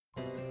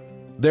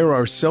There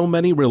are so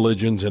many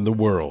religions in the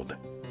world.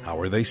 How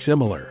are they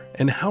similar,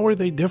 and how are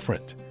they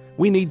different?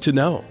 We need to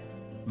know.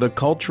 The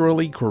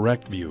culturally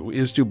correct view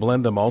is to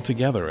blend them all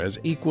together as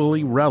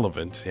equally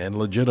relevant and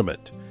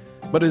legitimate.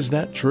 But is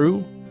that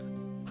true?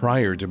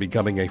 Prior to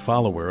becoming a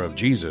follower of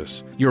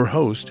Jesus, your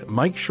host,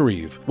 Mike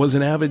Shreve, was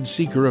an avid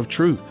seeker of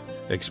truth,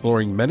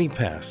 exploring many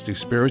paths to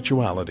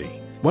spirituality.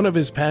 One of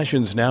his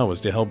passions now is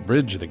to help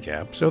bridge the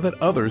gap so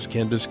that others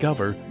can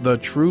discover the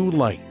true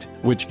light,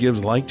 which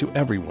gives light to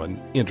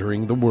everyone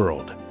entering the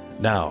world.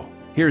 Now,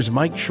 here's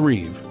Mike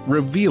Shreve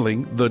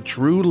revealing the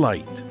true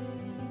light.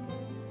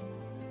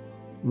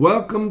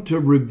 Welcome to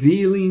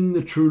Revealing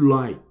the True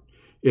Light.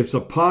 It's a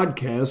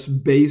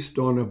podcast based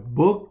on a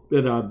book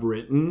that I've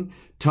written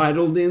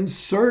titled In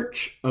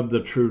Search of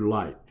the True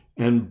Light.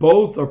 And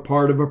both are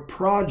part of a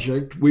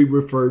project we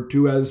refer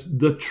to as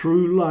the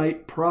True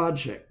Light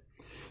Project.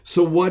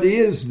 So what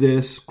is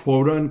this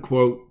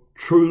quote-unquote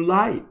true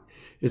light?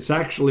 It's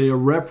actually a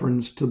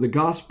reference to the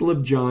Gospel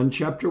of John,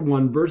 chapter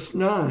 1, verse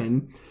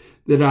 9,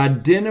 that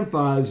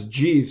identifies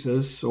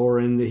Jesus, or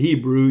in the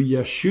Hebrew,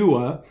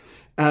 Yeshua,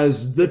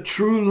 as the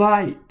true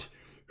light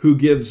who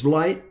gives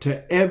light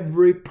to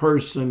every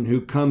person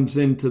who comes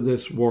into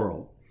this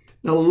world.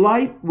 Now,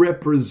 light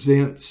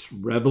represents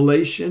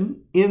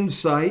revelation,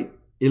 insight,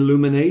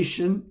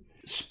 illumination,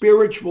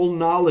 spiritual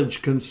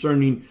knowledge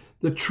concerning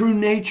the true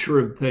nature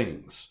of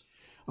things.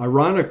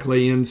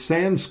 Ironically, in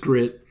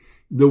Sanskrit,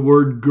 the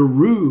word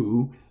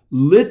guru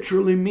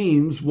literally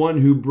means one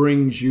who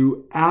brings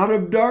you out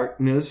of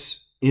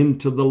darkness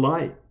into the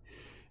light.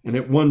 And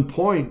at one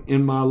point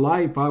in my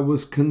life, I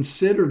was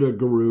considered a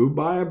guru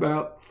by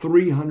about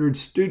 300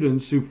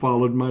 students who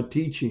followed my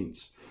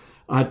teachings.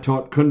 I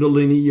taught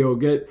Kundalini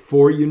Yoga at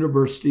 4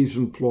 universities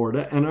in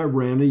Florida, and I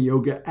ran a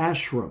yoga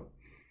ashram.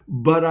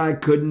 But I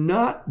could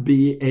not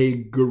be a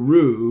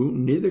guru,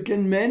 neither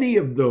can many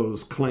of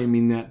those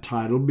claiming that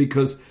title,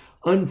 because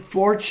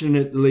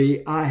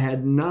unfortunately I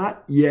had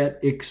not yet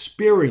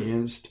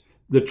experienced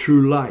the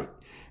true light.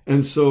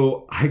 And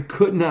so I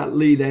could not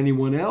lead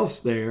anyone else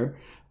there.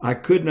 I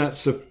could not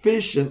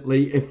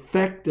sufficiently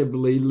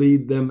effectively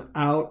lead them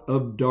out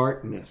of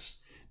darkness.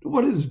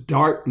 What does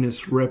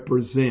darkness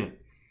represent?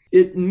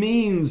 It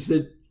means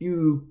that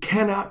you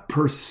cannot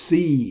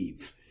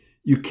perceive.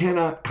 You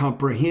cannot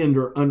comprehend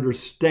or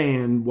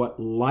understand what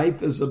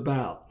life is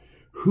about,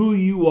 who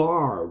you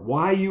are,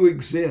 why you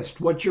exist,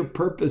 what your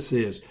purpose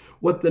is,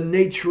 what the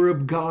nature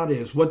of God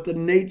is, what the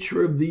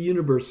nature of the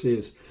universe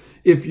is.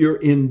 If you're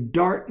in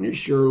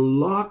darkness, you're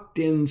locked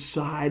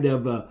inside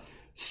of a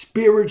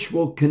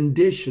spiritual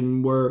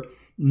condition where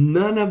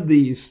none of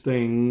these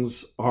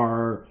things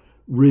are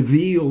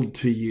revealed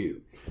to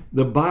you.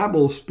 The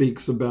Bible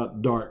speaks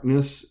about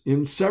darkness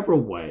in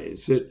several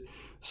ways. It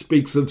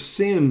speaks of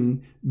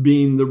sin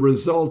being the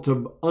result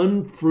of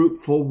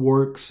unfruitful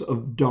works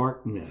of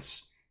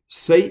darkness.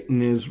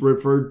 Satan is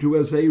referred to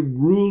as a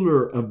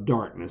ruler of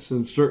darkness,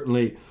 and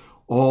certainly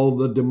all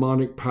the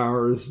demonic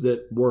powers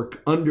that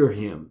work under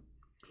him.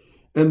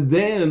 And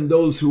then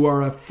those who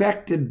are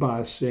affected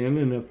by sin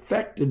and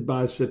affected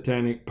by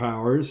satanic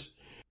powers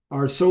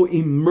are so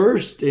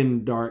immersed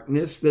in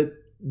darkness that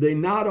they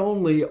not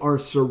only are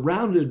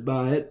surrounded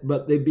by it,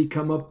 but they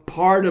become a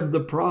part of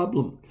the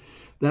problem.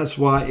 That's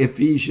why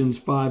Ephesians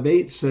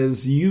 5:8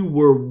 says, "You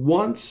were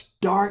once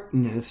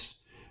darkness,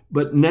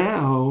 but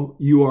now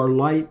you are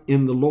light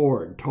in the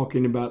Lord,"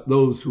 talking about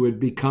those who had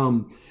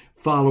become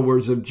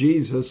followers of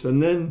Jesus.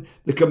 And then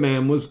the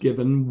command was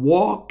given,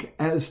 walk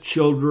as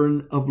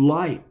children of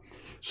light.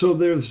 So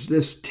there's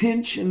this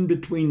tension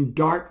between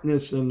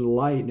darkness and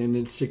light, and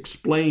it's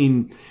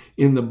explained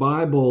in the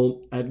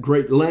Bible at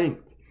great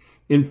length.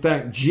 In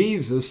fact,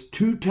 Jesus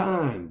 2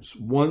 times,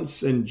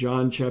 once in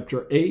John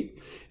chapter 8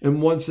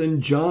 and once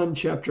in John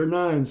chapter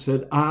 9,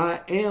 said,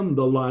 "I am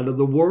the light of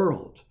the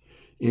world."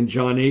 In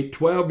John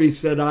 8:12, he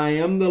said, "I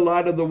am the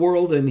light of the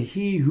world, and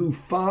he who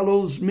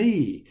follows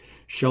me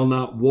shall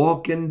not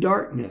walk in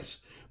darkness,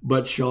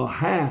 but shall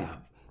have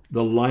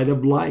the light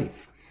of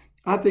life."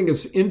 I think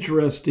it's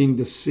interesting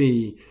to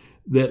see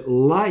that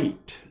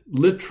light,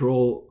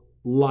 literal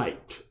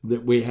light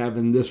that we have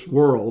in this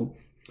world,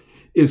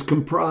 is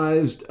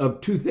comprised of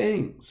 2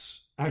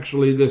 things.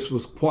 Actually, this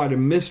was quite a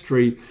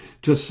mystery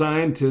to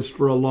scientists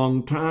for a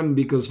long time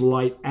because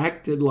light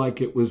acted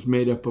like it was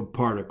made up of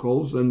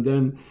particles, and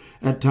then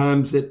at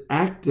times it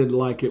acted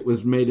like it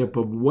was made up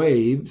of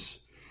waves.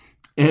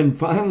 And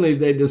finally,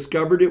 they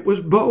discovered it was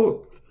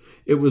both.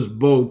 It was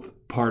both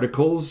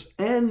particles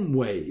and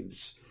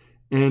waves.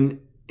 And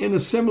in a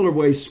similar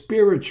way,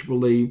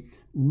 spiritually,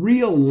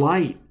 real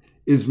light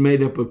is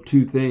made up of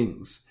 2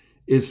 things.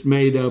 It's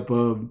made up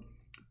of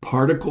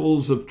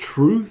particles of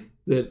truth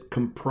that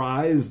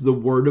comprise the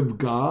Word of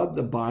God,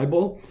 the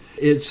Bible.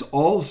 It's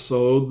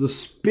also the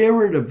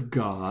Spirit of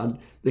God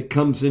that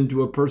comes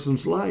into a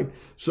person's life.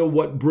 So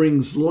what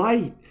brings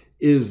light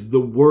is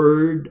the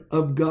Word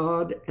of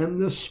God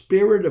and the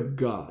Spirit of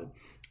God.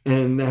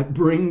 And that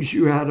brings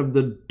you out of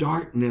the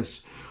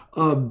darkness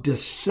of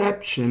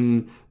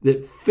deception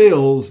that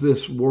fills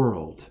this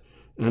world.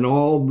 and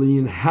all the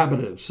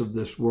inhabitants of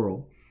this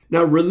world.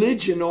 Now,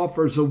 religion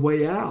offers a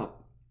way out,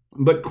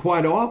 but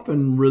quite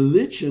often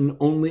religion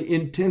only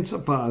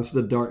intensifies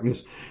the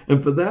darkness.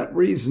 And for that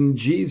reason,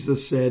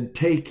 Jesus said,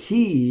 "Take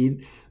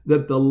heed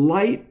that the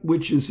light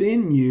which is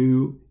in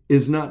you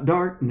is not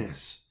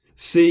darkness."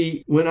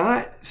 See, when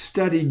I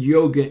studied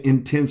yoga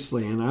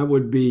intensely, and I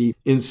would be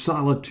in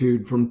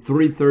solitude from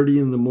 3:30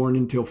 in the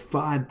morning till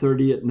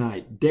 5:30 at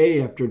night, day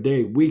after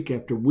day, week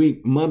after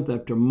week, month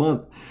after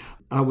month,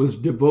 I was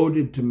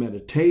devoted to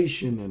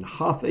meditation and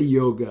hatha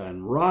yoga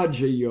and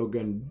raja yoga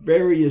and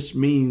various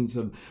means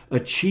of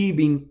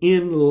achieving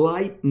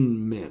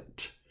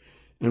enlightenment.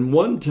 And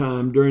one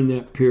time during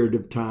that period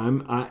of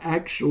time, I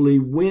actually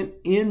went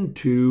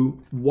into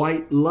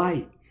white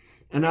light,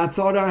 and I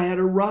thought I had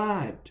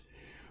arrived.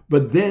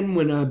 But then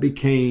when I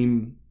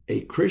became a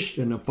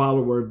Christian, a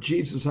follower of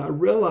Jesus, I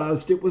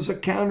realized it was a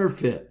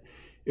counterfeit.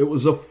 It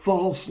was a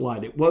false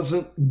light. It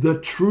wasn't the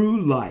true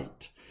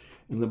light.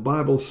 And the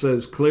Bible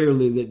says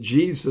clearly that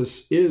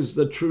Jesus is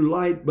the true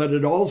light, but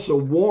it also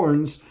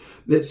warns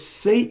that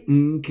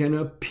Satan can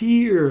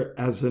appear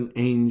as an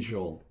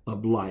angel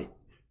of light.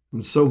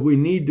 And so we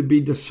need to be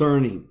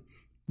discerning.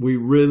 We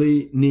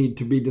really need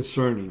to be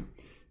discerning.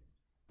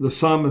 The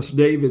psalmist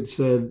David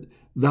said,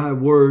 "Thy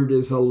word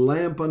is a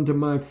lamp unto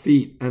my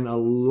feet and a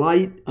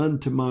light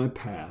unto my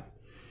path."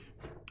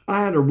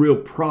 I had a real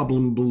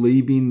problem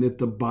believing that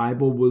the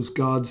Bible was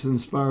God's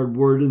inspired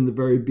word in the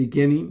very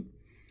beginning.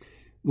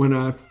 When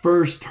I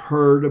first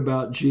heard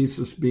about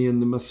Jesus being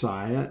the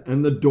Messiah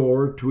and the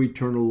door to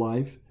eternal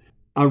life,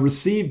 I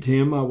received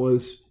him. I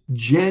was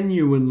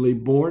genuinely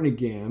born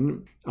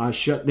again. I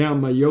shut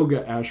down my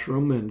yoga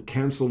ashram and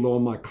canceled all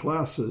my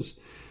classes.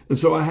 And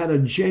so I had a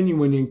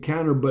genuine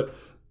encounter, but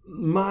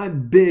my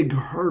big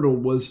hurdle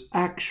was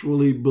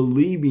actually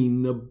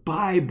believing the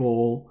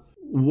Bible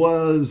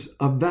was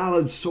a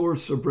valid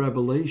source of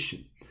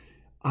revelation.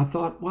 I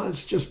thought, well,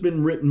 it's just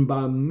been written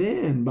by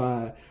men,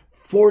 by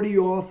 40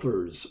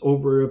 authors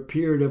over a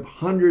period of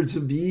hundreds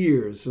of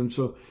years. And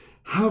so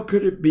how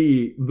could it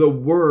be the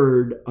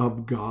Word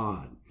of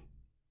God?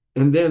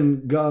 And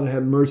then God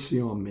had mercy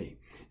on me.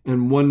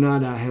 And one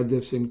night I had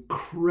this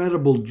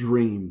incredible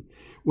dream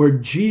where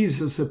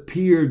Jesus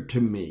appeared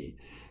to me.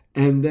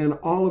 And then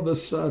all of a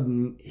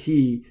sudden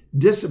he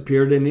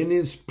disappeared, and in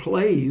his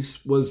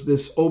place was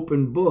this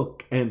open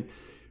book. And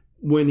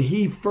when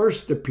he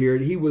first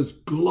appeared, he was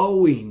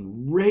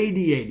glowing,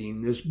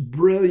 radiating this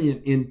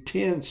brilliant,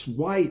 intense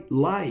white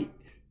light.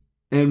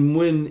 And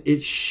when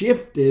it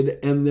shifted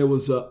and there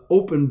was an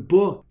open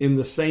book in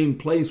the same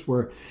place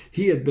where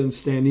he had been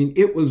standing,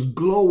 it was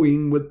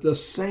glowing with the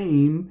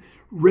same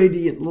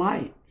radiant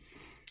light.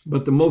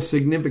 But the most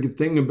significant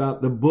thing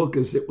about the book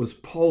is it was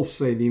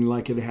pulsating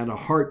like it had a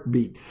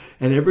heartbeat.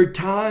 And every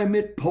time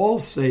it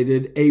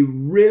pulsated, a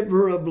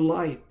river of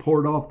light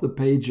poured off the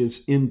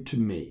pages into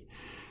me.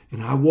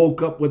 And I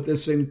woke up with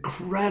this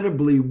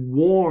incredibly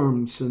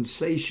warm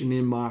sensation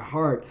in my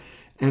heart.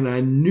 And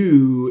I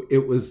knew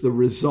it was the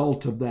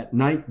result of that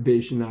night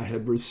vision I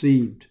had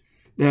received.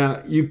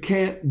 Now, you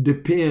can't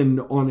depend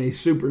on a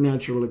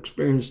supernatural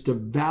experience to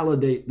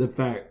validate the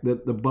fact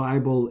that the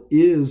Bible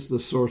is the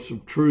source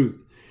of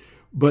truth.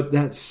 But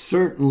that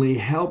certainly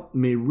helped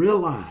me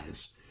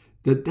realize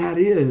that that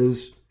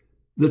is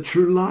the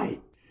true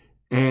light.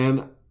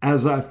 And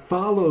as I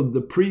followed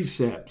the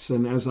precepts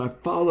and as I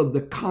followed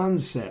the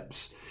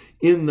concepts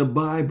in the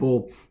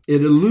Bible,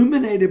 it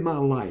illuminated my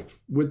life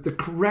with the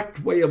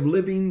correct way of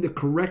living, the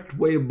correct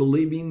way of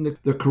believing,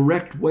 the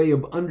correct way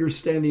of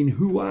understanding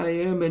who I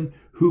am and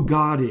who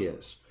God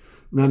is.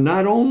 Now,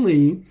 not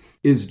only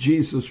is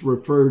Jesus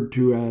referred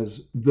to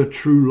as the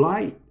true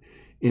light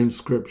in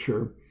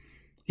Scripture,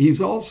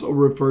 he's also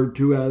referred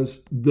to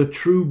as the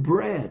true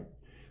bread.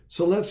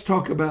 So let's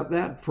talk about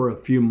that for a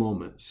few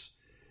moments.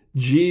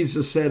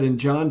 Jesus said in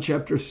John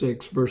chapter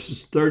 6,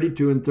 verses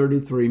 32 and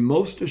 33,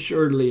 "Most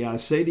assuredly, I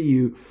say to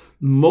you,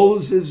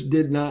 Moses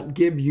did not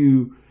give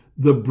you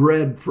the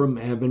bread from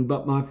heaven,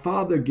 but my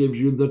Father gives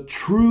you the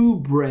true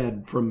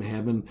bread from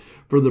heaven.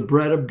 For the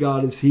bread of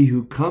God is he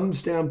who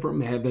comes down from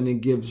heaven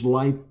and gives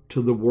life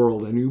to the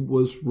world." And he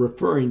was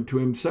referring to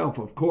himself,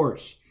 of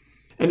course.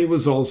 And he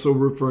was also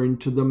referring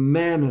to the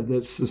manna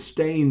that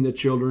sustained the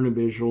children of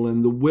Israel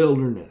in the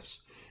wilderness.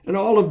 And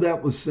all of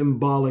that was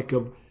symbolic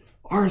of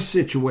our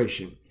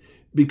situation,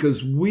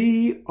 because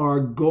we are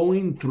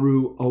going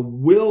through a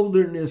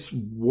wilderness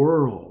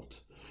world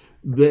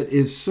that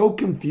is so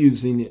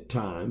confusing at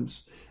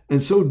times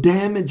and so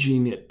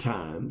damaging at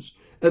times.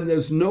 And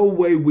there's no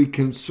way we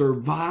can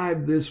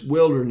survive this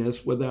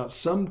wilderness without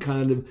some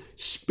kind of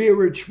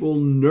spiritual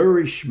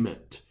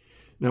nourishment.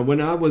 Now,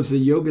 when I was a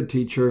yoga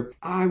teacher,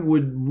 I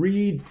would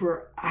read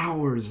for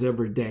hours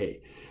every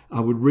day. I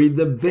would read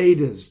the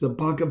Vedas, the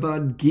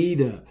Bhagavad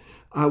Gita.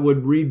 I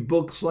would read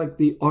books like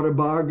The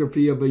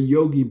Autobiography of a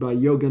Yogi by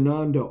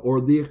Yogananda,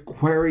 or The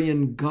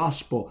Aquarian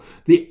Gospel,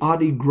 the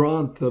Adi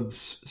Granth of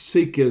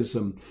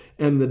Sikhism,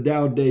 and the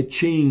Tao Te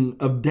Ching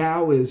of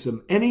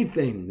Taoism.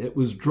 Anything that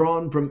was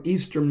drawn from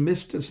Eastern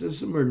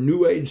mysticism or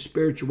New Age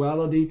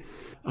spirituality,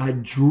 I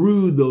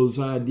drew those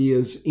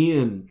ideas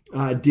in.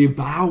 I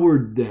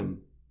devoured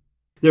them.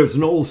 There's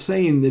an old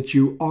saying that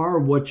you are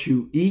what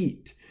you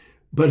eat,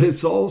 but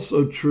it's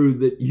also true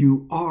that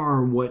you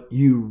are what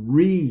you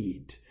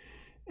read.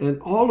 And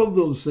all of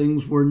those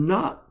things were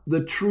not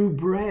the true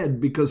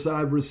bread, because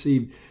I've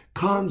received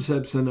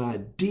concepts and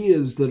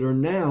ideas that are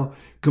now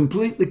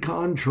completely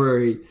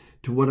contrary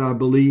to what I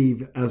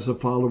believe as a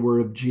follower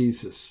of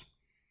Jesus.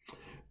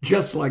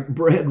 Just like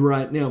bread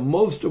right now,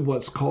 most of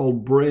what's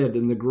called bread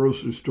in the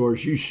grocery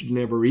stores, you should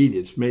never eat.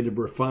 It's made of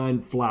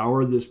refined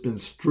flour that's been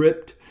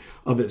stripped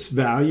of its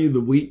value. The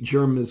wheat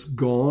germ is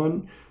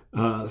gone.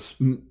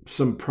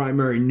 Some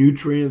primary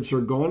nutrients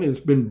are gone. It's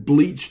been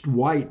bleached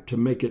white to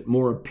make it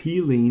more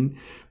appealing,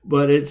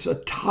 but it's a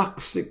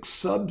toxic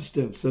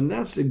substance. And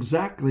that's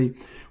exactly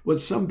what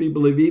some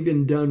people have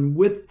even done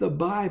with the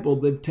Bible.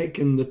 They've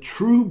taken the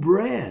true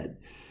bread,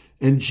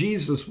 and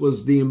Jesus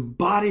was the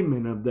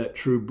embodiment of that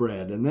true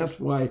bread. And that's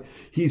why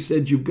he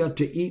said, you've got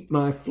to eat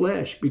my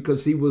flesh,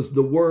 because he was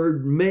the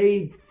Word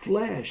made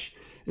flesh.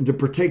 And to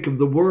partake of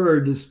the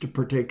Word is to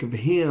partake of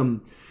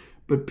him.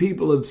 But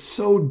people have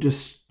so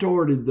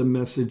distorted the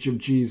message of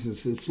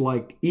Jesus. It's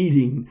like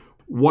eating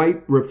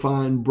white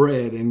refined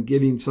bread and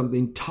getting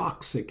something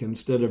toxic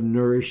instead of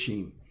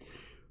nourishing.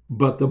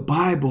 But the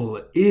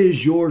Bible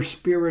is your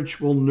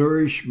spiritual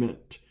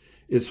nourishment.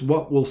 It's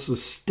what will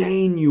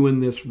sustain you in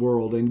this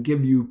world and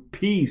give you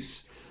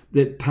peace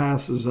that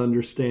passes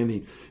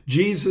understanding.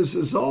 Jesus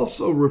is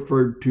also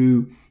referred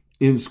to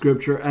in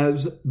Scripture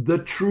as the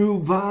true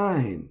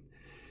vine.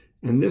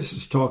 And this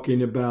is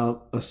talking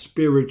about a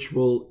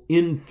spiritual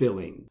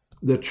infilling.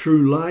 The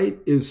true light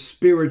is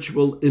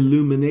spiritual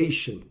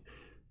illumination.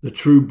 The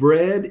true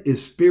bread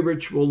is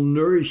spiritual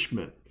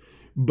nourishment.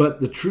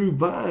 But the true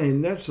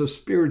vine, that's a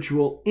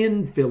spiritual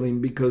infilling,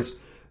 because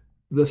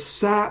the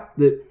sap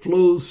that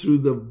flows through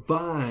the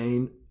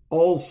vine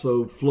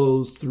also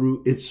flows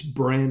through its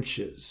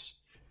branches.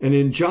 And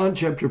in John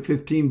chapter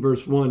 15,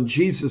 verse 1,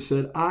 Jesus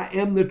said, I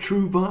am the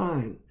true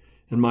vine,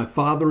 and my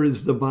Father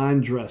is the vine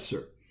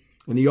dresser.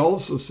 And he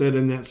also said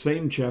in that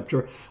same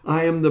chapter,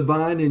 I am the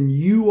vine and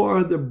you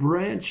are the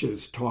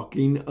branches,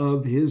 talking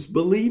of his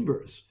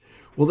believers.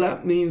 Well,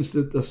 that means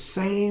that the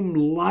same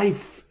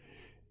life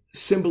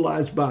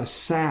symbolized by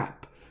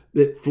sap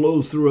that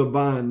flows through a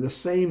vine, the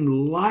same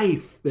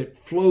life that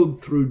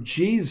flowed through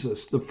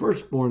Jesus, the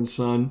firstborn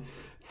Son,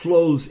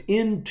 flows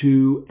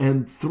into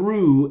and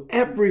through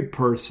every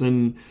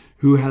person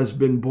who has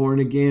been born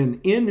again,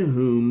 in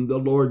whom the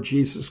Lord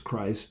Jesus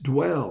Christ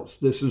dwells.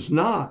 This is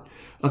not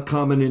a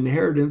common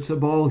inheritance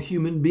of all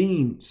human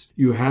beings.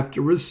 You have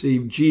to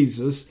receive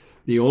Jesus,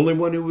 the only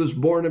one who was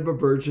born of a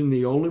virgin,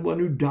 the only one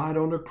who died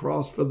on a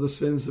cross for the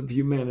sins of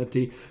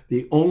humanity,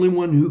 the only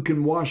one who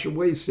can wash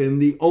away sin,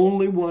 the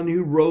only one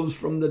who rose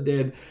from the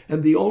dead,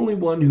 and the only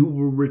one who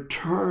will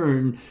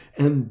return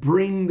and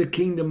bring the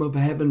kingdom of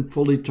heaven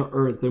fully to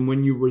earth. And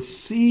when you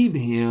receive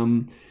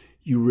him,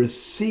 you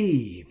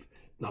receive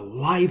the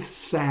life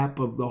sap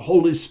of the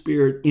Holy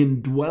Spirit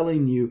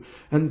indwelling you.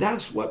 And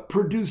that's what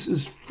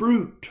produces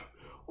fruit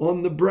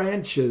on the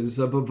branches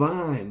of a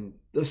vine,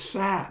 the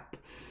sap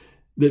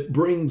that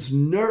brings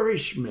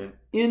nourishment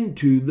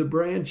into the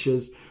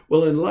branches.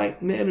 Well, in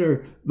like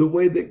manner, the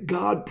way that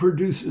God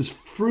produces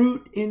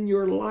fruit in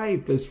your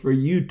life is for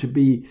you to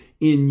be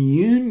in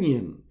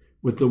union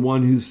with the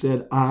one who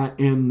said, I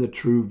am the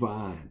true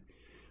vine.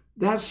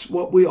 That's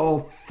what we all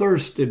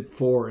thirsted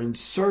for and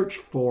searched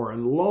for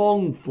and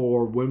longed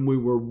for when we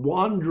were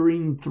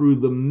wandering through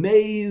the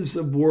maze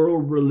of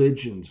world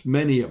religions.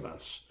 Many of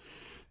us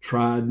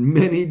tried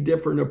many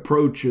different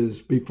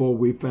approaches before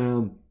we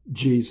found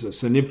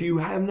Jesus. And if you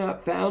have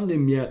not found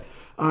him yet,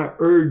 I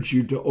urge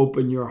you to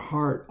open your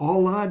heart.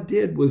 All I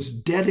did was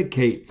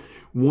dedicate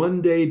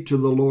one day to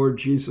the Lord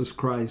Jesus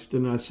Christ.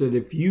 And I said,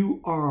 if you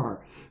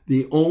are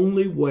the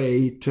only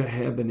way to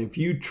heaven, if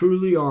you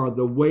truly are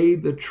the way,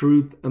 the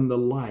truth, and the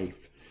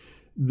life,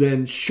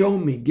 then show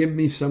me, give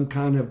me some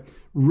kind of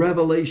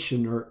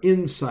revelation or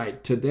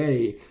insight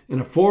today.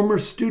 And a former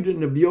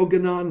student of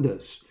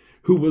Yogananda's,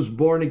 who was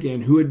born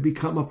again, who had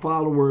become a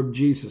follower of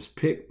Jesus,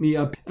 picked me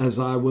up as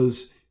I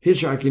was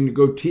hitchhiking to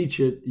go teach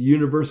at the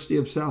University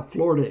of South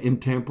Florida in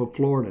Tampa,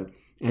 Florida.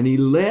 And he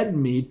led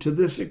me to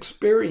this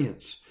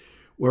experience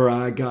where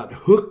I got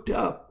hooked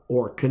up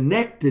or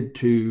connected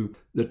to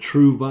the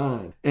true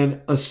vine.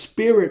 And a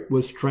spirit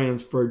was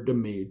transferred to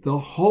me, the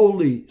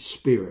Holy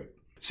Spirit.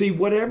 See,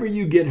 whatever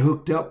you get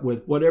hooked up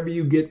with, whatever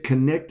you get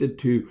connected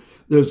to,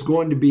 there's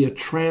going to be a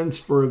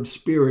transfer of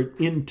spirit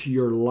into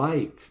your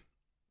life.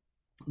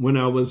 When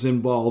I was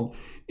involved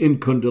in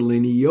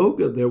Kundalini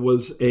Yoga, there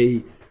was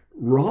a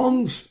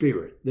wrong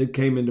spirit that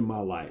came into my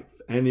life.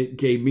 and it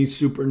gave me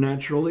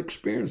supernatural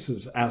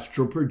experiences,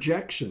 astral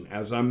projection.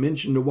 As I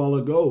mentioned a while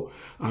ago,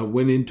 I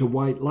went into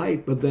white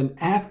light, but then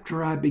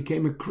after I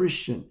became a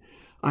Christian,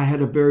 I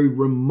had a very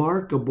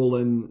remarkable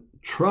and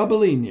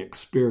troubling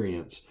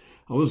experience.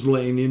 I was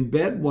laying in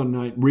bed one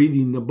night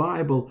reading the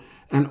Bible,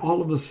 and all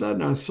of a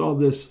sudden I saw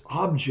this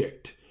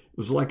object. It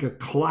was like a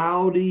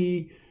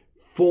cloudy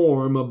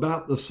form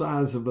about the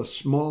size of a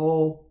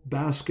small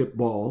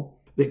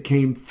basketball that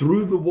came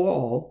through the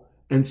wall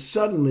and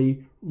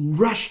suddenly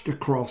rushed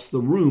across the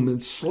room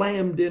and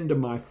slammed into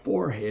my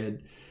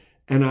forehead.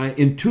 And I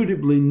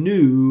intuitively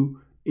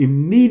knew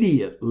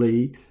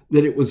immediately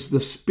that it was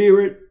the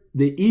spirit,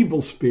 the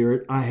evil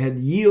spirit I had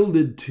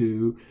yielded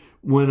to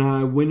when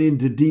I went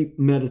into deep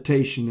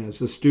meditation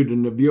as a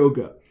student of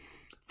yoga.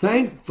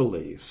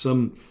 Thankfully,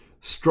 some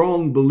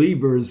strong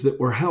believers that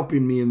were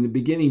helping me in the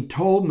beginning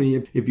told me,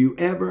 if you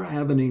ever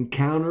have an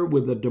encounter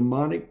with a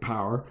demonic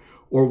power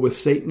or with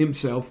Satan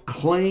himself,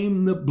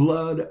 claim the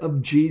blood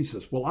of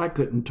Jesus. Well, I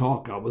couldn't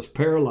talk. I was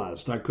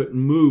paralyzed. I couldn't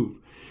move.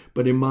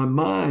 But in my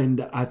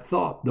mind, I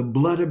thought, the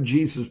blood of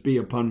Jesus be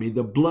upon me.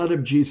 The blood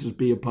of Jesus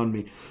be upon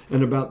me.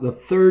 And about the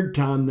third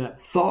time that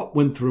thought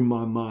went through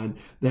my mind,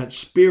 that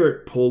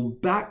spirit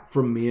pulled back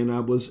from me and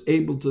I was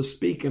able to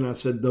speak. And I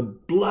said, the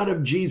blood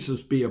of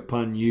Jesus be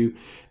upon you.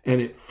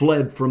 And it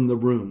fled from the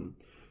room.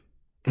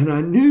 And I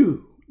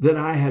knew that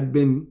I had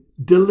been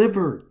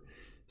delivered.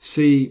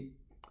 See,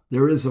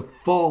 there is a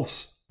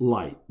false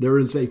light. There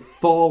is a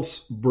false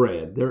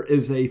bread. There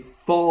is a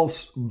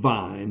false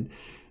vine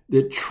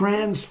that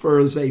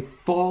transfers a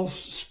false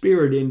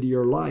spirit into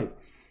your life.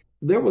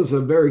 There was a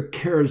very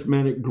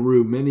charismatic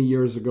guru many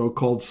years ago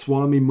called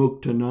Swami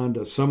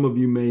Muktananda. Some of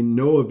you may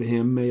know of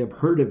him, may have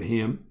heard of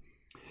him.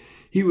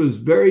 He was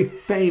very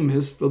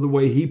famous for the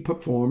way he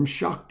performed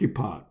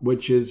Shaktipat,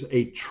 which is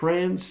a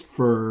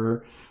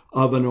transfer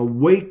of an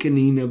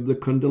awakening of the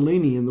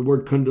Kundalini. And the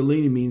word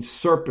Kundalini means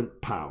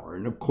serpent power.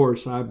 And of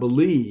course, I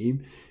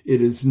believe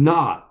it is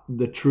not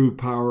the true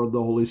power of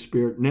the Holy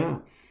Spirit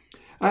now.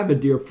 I have a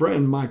dear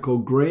friend, Michael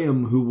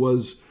Graham, who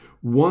was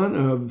one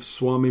of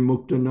Swami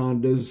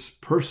Muktananda's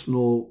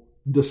personal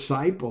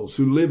disciples,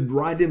 who lived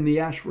right in the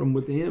ashram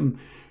with him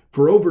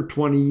for over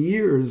 20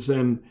 years,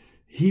 and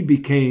he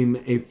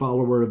became a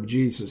follower of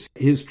Jesus.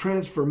 His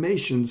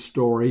transformation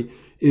story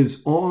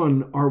is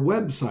on our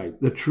website,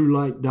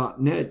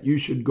 thetruelight.net. You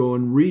should go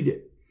and read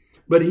it.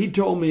 But he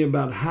told me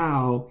about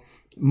how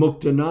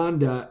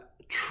Muktananda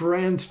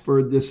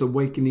transferred this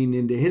awakening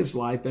into his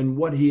life and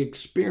what he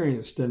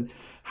experienced and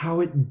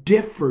how it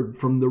differed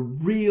from the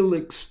real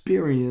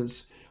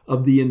experience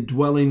of the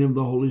indwelling of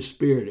the Holy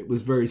Spirit. It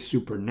was very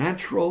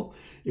supernatural.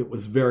 It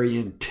was very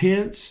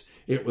intense.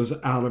 It was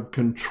out of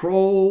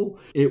control.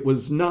 It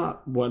was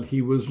not what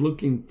he was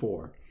looking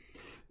for.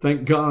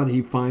 Thank God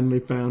he finally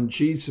found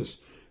Jesus.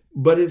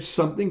 But it's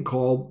something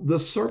called the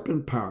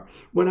serpent power.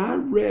 When I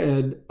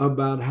read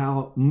about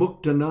how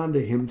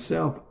Muktananda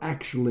himself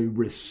actually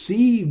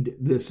received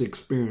this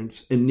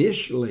experience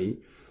initially,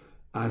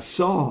 I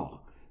saw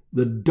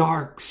the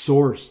dark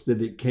source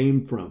that it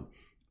came from.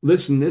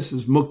 Listen, this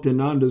is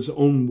Muktananda's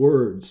own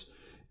words.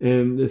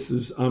 And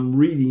I'm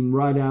reading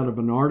right out of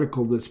an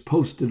article that's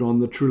posted on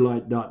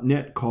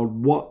thetruelight.net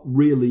called What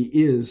Really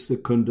Is the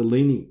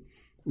Kundalini?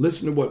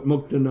 Listen to what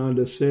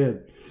Muktananda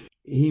said.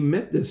 He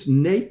met this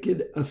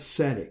naked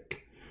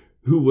ascetic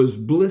who was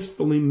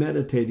blissfully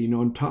meditating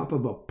on top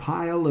of a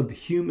pile of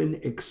human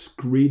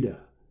excreta.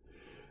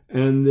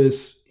 And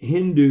this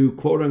Hindu,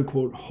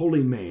 quote-unquote,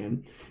 holy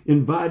man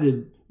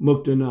invited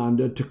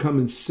Muktananda to come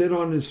and sit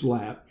on his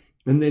lap,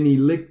 and then he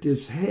licked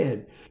his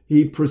head.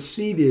 He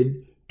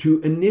proceeded to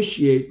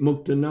initiate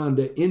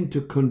Muktananda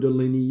into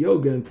Kundalini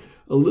Yoga. And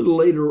a little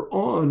later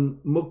on,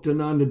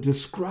 Muktananda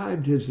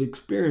described his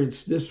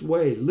experience this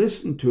way.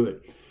 Listen to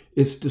it.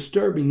 It's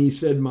disturbing. He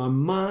said, my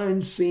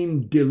mind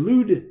seemed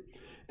deluded,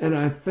 and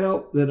I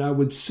felt that I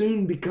would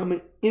soon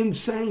become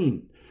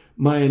insane.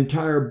 My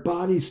entire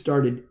body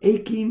started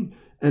aching,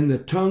 and the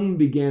tongue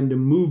began to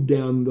move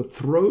down the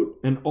throat,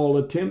 and all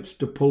attempts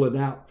to pull it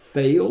out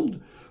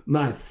failed.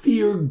 My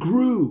fear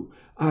grew.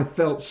 I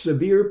felt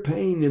severe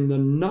pain in the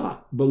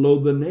knot below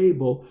the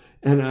navel,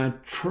 and I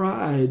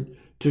tried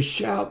to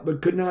shout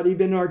but could not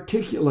even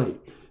articulate.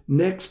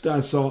 Next,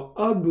 I saw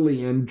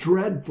ugly and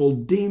dreadful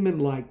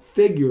demon-like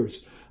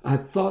figures. I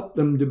thought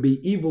them to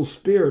be evil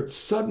spirits.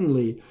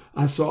 Suddenly,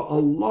 I saw a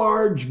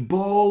large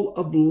ball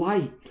of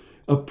light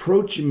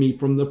approaching me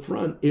from the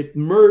front. It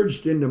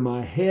merged into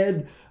my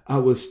head. I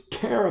was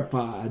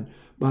terrified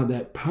by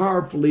that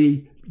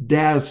powerfully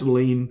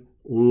dazzling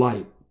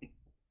light.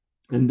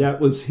 And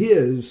that was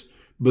his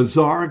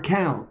bizarre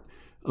account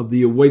of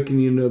the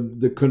awakening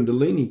of the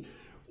Kundalini.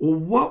 Well,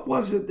 what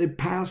was it that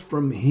passed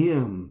from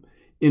him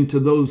into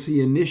those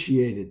he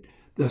initiated?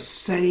 The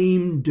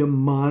same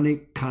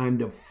demonic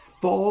kind of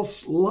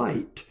false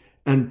light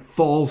and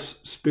false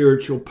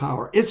spiritual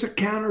power. It's a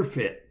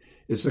counterfeit.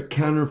 It's a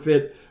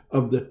counterfeit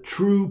of the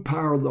true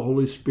power of the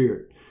Holy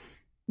Spirit,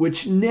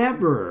 which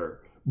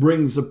never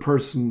brings a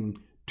person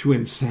to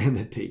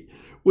insanity,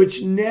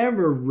 which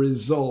never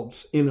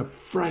results in a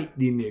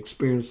frightening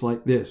experience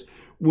like this.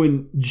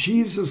 When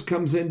Jesus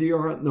comes into your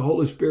heart and the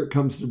Holy Spirit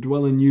comes to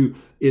dwell in you,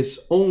 it's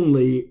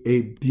only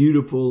a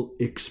beautiful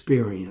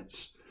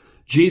experience.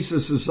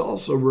 Jesus is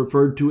also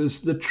referred to as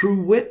the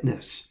true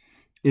witness.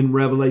 In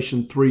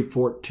Revelation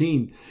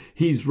 3:14,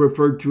 he's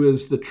referred to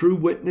as the true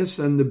witness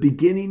and the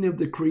beginning of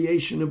the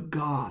creation of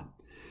God.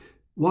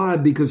 Why?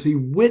 Because he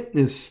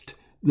witnessed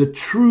the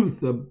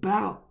truth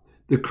about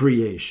the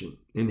creation.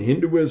 In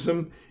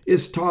Hinduism,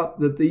 it's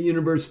taught that the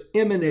universe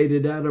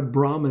emanated out of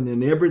Brahman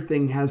and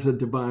everything has a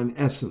divine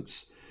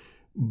essence,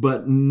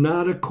 but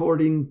not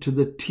according to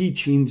the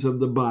teachings of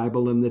the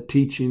Bible and the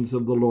teachings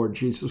of the Lord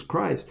Jesus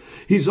Christ.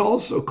 He's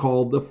also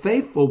called the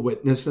faithful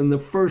witness and the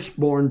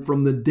firstborn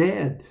from the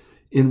dead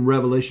in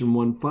Revelation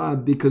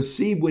 1:5, because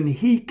see, when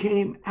he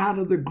came out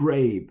of the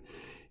grave,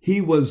 he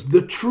was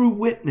the true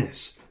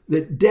witness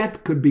that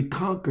death could be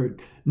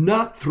conquered,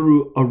 not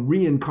through a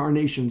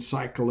reincarnation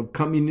cycle of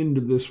coming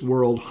into this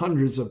world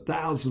hundreds of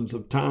thousands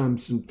of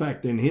times. In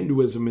fact, in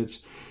Hinduism,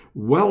 it's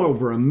well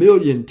over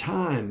 1,000,000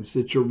 times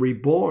that you're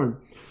reborn.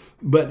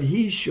 But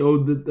he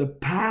showed that the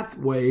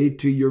pathway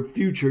to your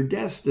future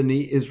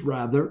destiny is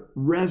rather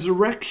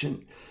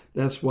resurrection.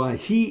 That's why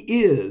he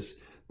is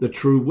the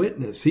true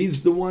witness.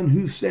 He's the one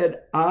who said,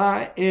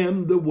 I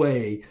am the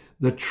way,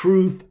 the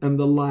truth, and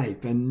the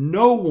life, and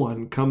no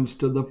one comes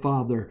to the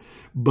Father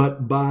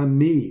but by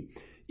me.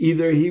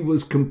 Either he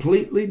was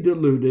completely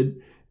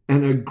deluded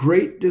and a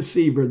great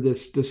deceiver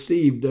that's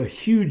deceived a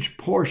huge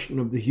portion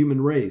of the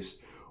human race,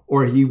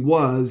 or he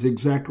was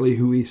exactly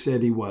who he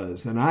said he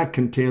was. And I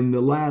contend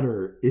the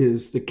latter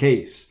is the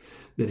case,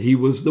 that he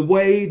was the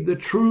way, the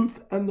truth,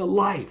 and the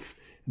life.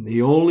 And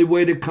the only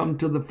way to come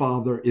to the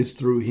Father is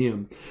through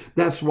him.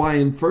 That's why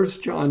in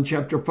 1 John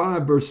chapter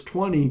 5, verse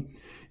 20,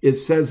 it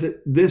says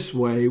it this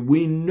way: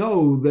 we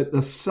know that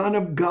the Son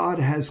of God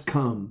has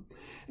come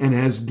and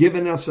has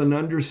given us an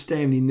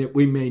understanding that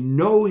we may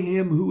know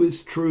him who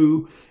is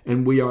true,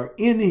 and we are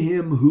in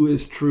him who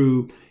is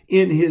true,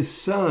 in his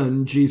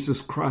Son,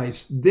 Jesus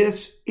Christ.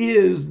 This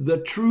is the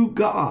true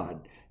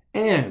God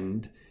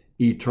and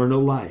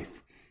eternal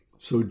life.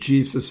 So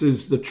Jesus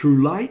is the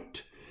true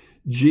light.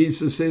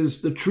 Jesus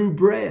is the true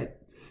bread.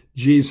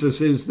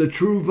 Jesus is the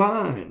true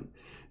vine.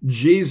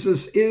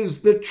 Jesus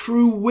is the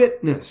true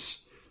witness.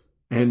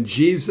 And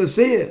Jesus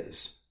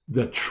is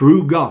the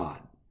true God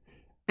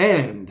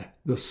and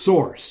the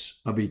source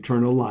of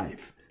eternal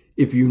life.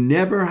 If you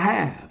never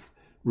have,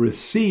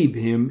 receive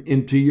him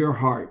into your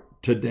heart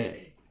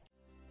today.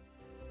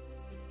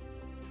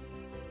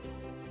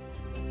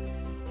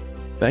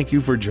 Thank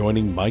you for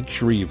joining Mike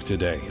Shreve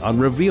today on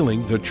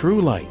Revealing the True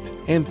Light,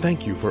 and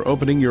thank you for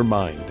opening your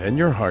mind and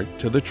your heart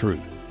to the truth.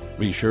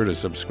 Be sure to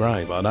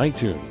subscribe on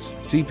iTunes,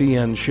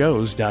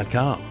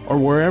 cpnshows.com, or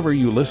wherever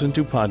you listen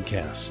to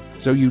podcasts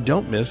so you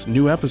don't miss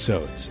new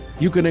episodes.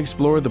 You can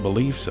explore the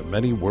beliefs of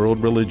many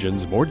world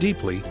religions more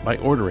deeply by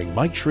ordering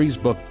Mike Shreve's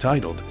book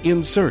titled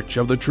In Search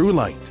of the True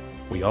Light.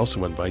 We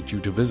also invite you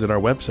to visit our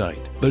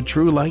website,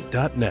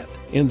 thetruelight.net,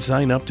 and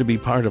sign up to be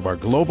part of our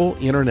global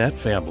internet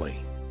family.